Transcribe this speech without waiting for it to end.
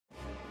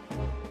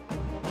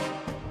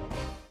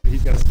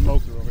he's got a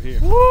smoker over here.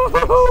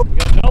 Woo-hoo-hoo! We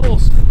got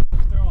doubles.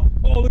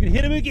 Oh, look at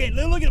hit him again.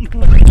 Look at him.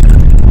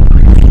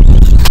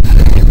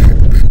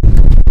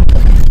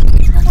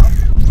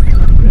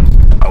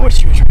 I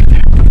wish he was right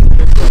there.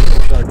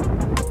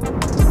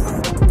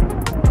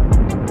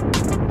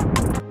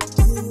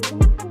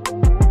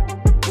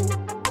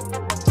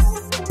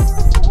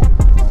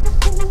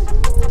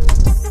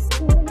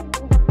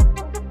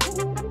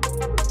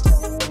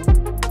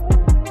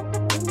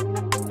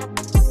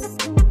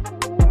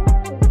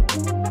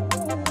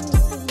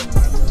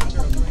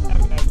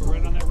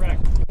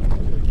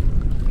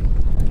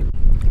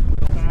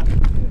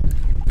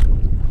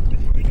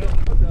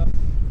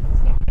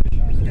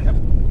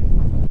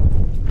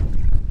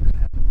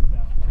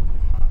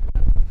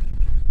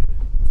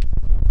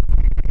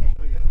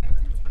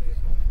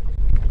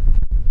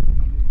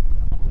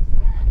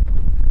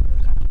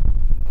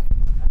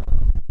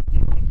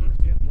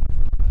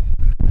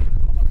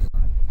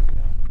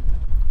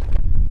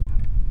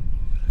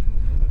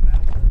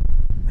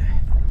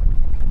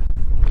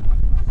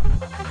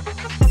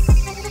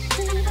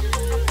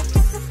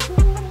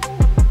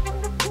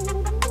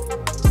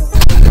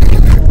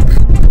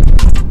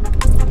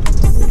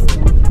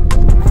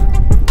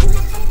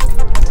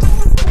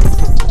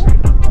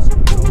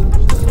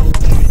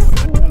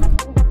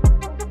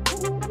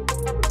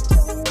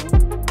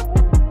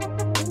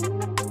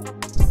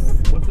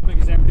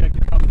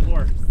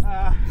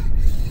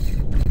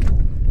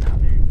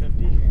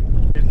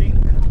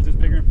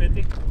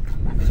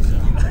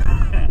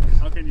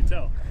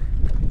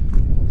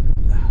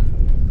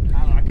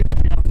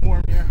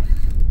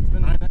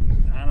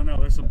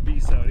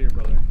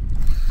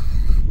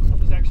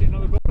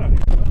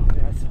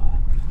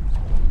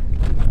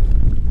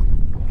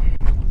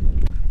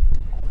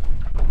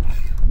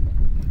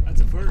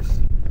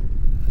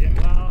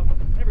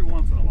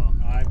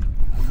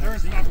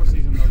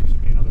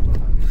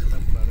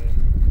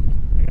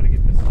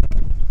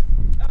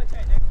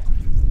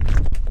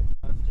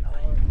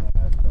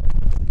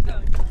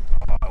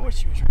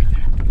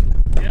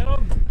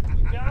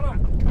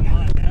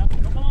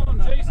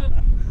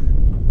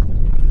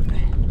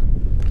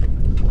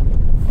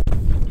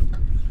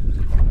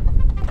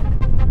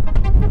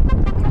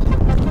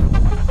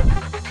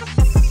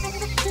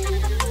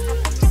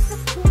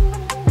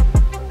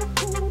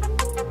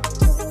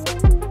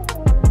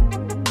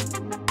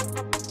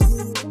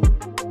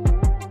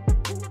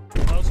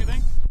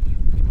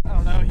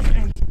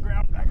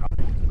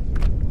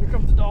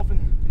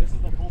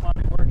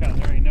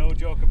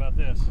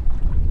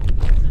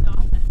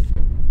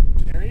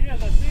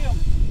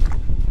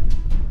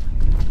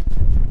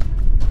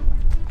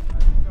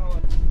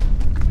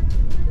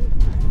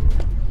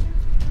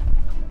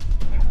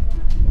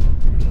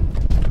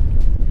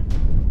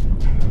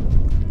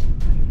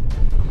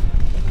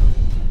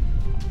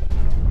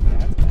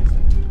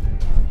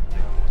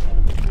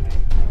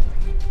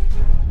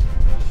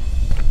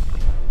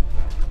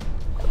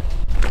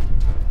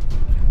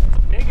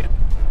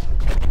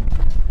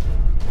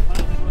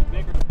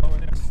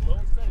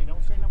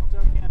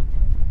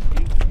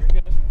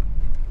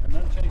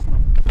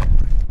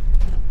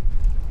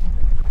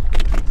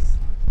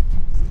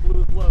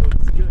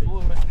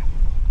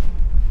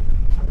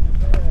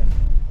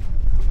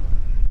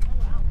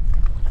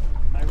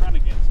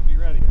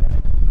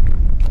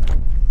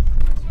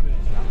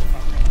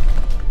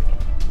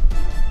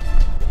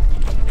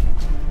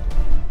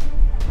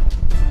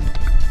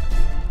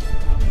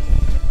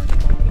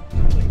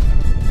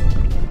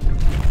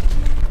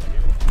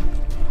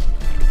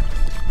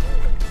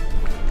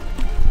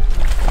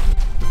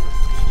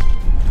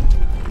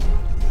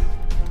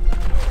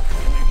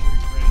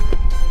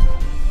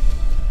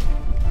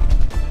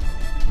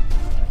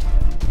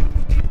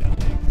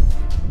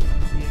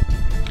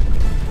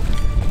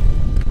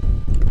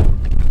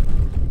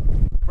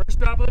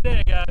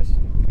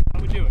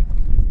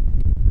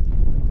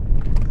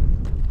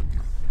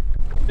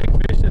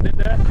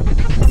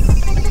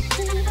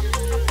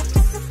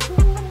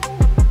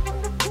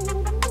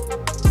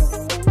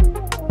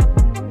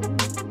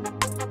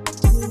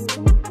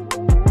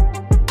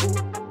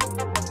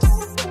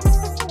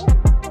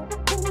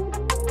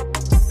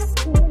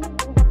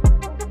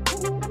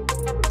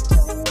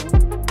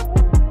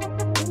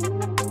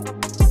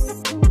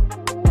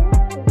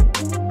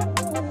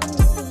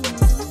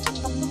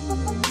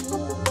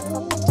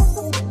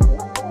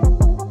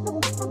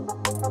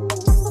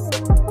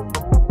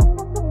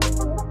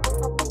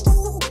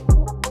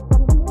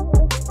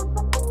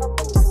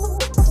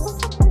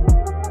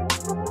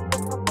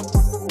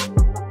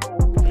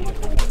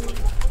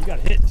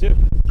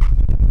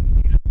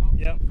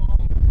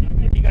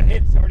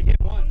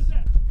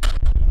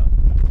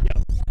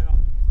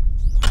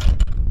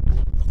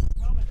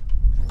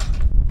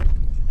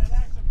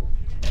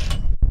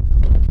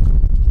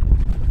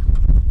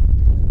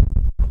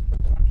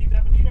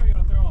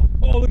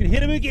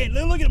 Hit him again.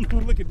 Look at him.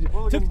 Look at him.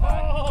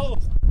 Oh!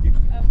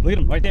 Look at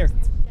him right there.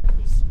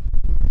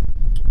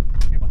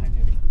 Get behind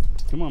you.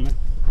 Come on, man.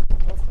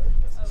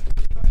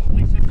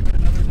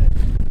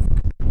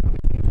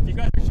 You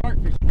guys are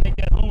shark fish. Take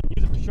that home and use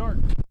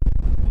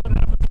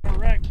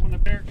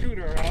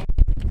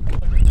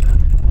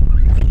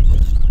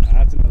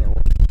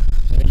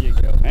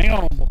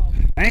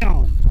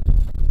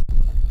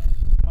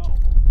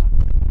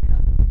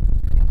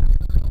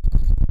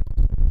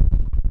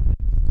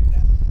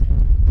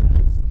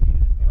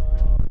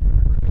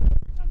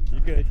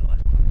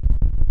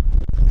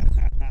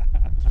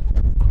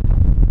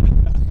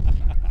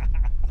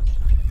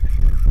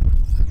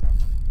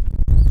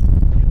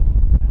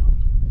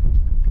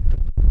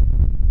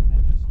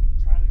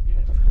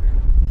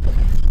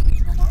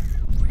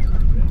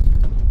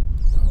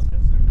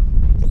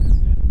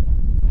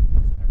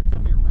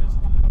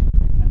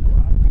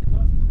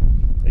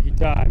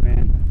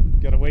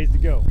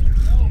go.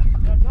 Oh,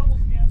 got doubles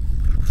again.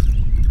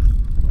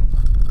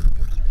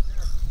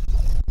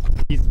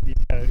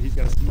 He's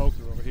got a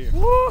smoker over here.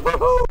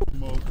 Woo-hoo-hoo!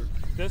 Smoker.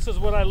 This is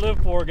what I live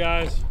for,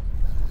 guys.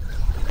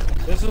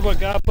 This is what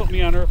God put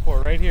me on earth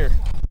for, right here.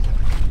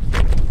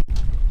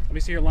 Let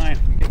me see your line.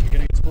 You're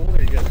gonna get spooled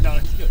or you good? No,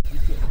 it's good.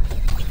 It's good.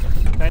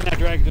 Tighten that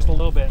drag just a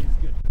little bit. It's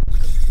good.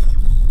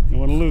 You don't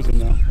want to lose him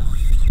though.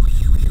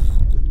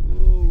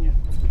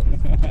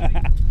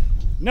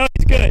 No,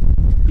 he's good.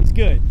 He's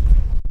good.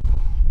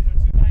 These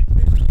are 2 nice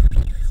fish.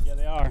 Yeah,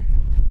 they are.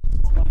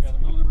 Hold on, guys.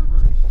 I'm going to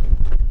reverse.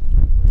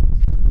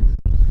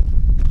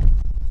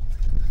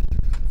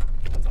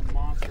 That's a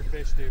monster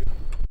fish, dude.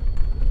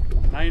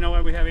 Now you know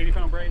why we have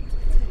 80-pound braid?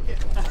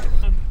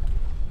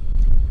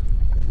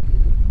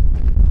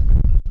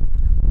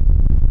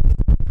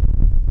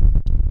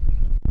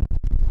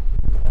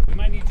 We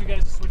might need you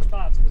guys to switch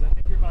spots because I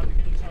think you're about to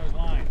get each other's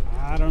line.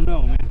 I don't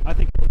know, man. I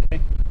think you're okay.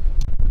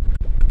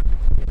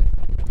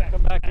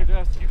 Come back here,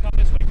 Jess. You come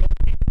this way. Go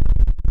deep.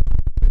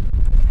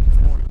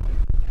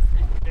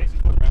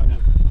 Jason's going around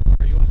him.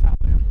 Are you on top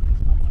of him?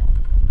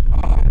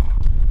 Oh.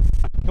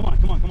 Come on,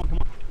 come on, come on, come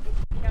on.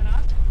 You're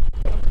not?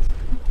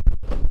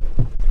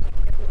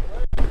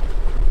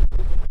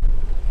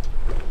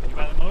 You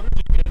by the motor?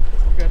 You're good.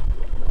 We're good.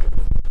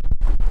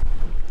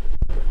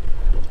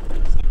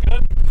 Is it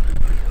good?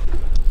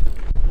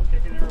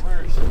 Kicking in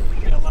reverse.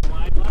 You got a lot of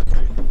line left?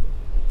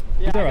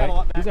 Yeah, he's all right.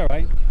 He's all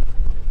right.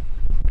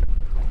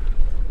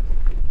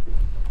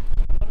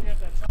 We have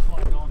that chunk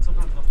line going.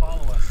 Sometimes they'll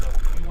follow us, so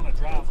if you want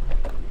to drop. I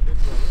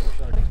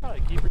think probably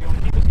a keeper. You want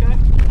to keep this guy?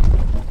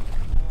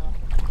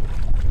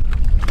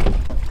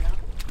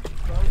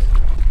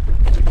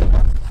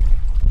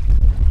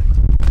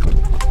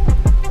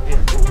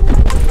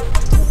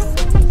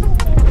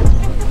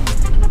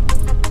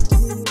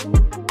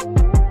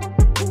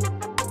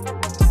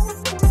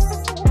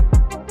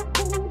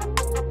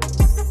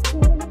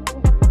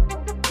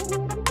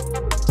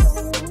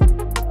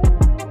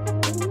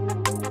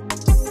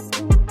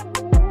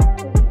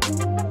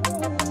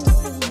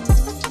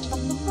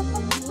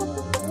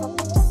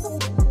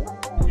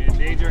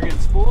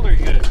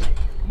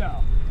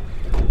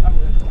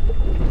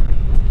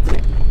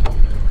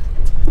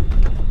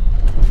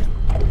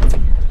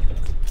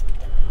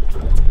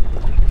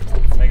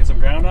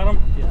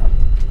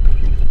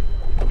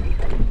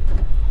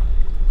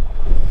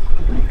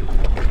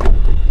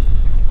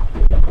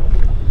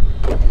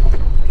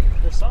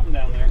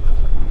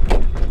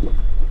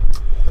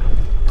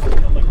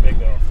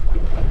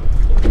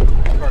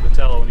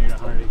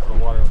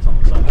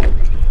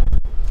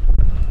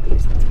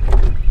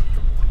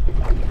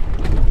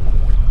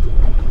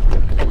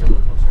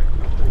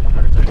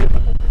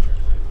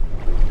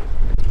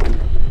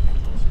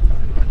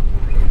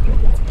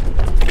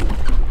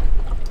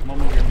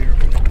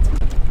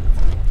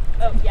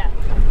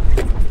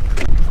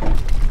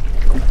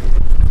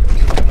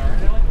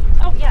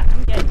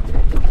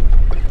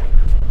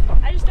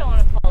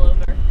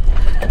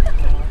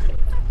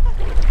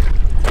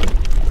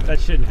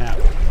 Shouldn't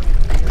happen.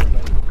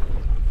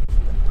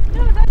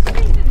 No, that's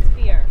Jason's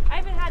beer. I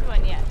haven't had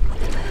one yet.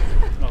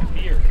 No,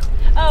 beer.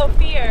 Oh,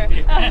 beer.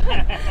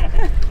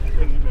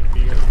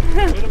 Beer.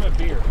 Legitimate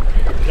beer.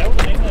 Is that what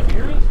the name of that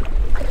beer is?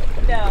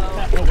 No.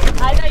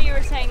 I thought you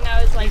were saying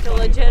that was like a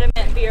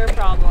legitimate beer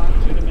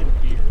problem. Legitimate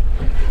beer.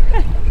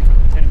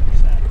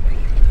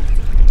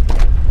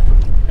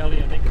 10%.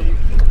 Ellie, I think you.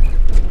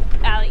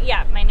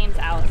 Yeah, my name's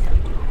Allison.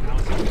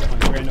 Allison is my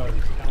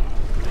granddaughter's.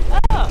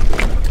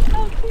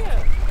 Oh, cute.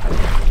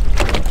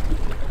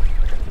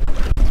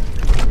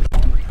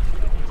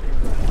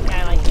 Yeah, I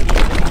like it.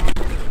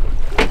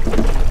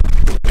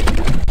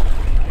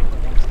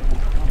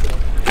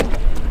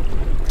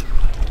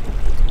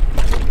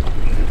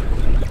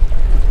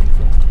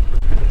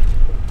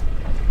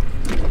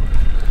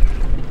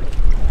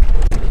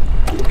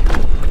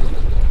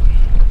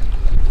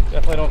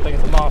 Definitely don't think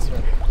it's a monster.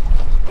 You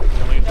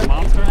don't think it's a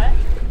monster? What?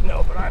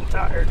 No, but I'm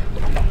tired.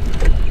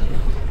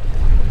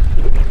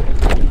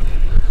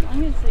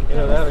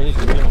 Either that or he's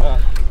just giving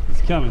up.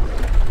 He's coming.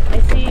 I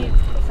see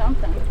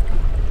something.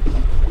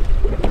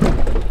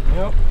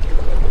 Yep.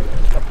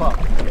 A pup.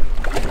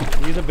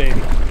 He's a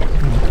baby.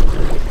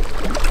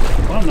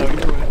 Well, no,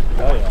 you're right.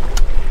 Oh, yeah.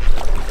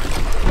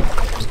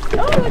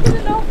 Oh, look at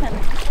the dolphin.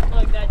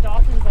 Look, that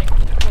dolphin's like...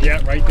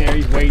 Yeah, right there.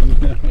 He's waiting.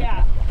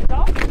 Yeah, the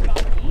dolphin's about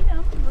to eat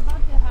him. We're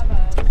about to have a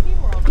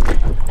SeaWorld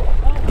event. Oh,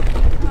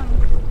 here it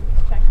comes.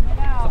 Checking it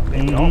out.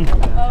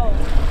 Mm-hmm. Oh.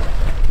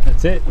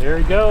 That's it. There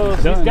he goes.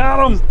 He's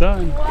got him. He's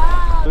done.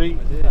 Wow. Sweet.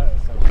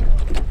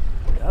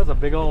 That was a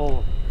big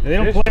old. They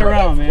don't play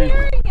around, man.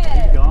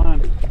 He's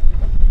gone.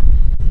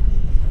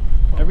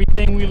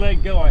 Everything we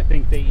let go, I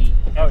think they eat.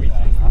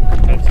 Everything. I'm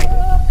competitive.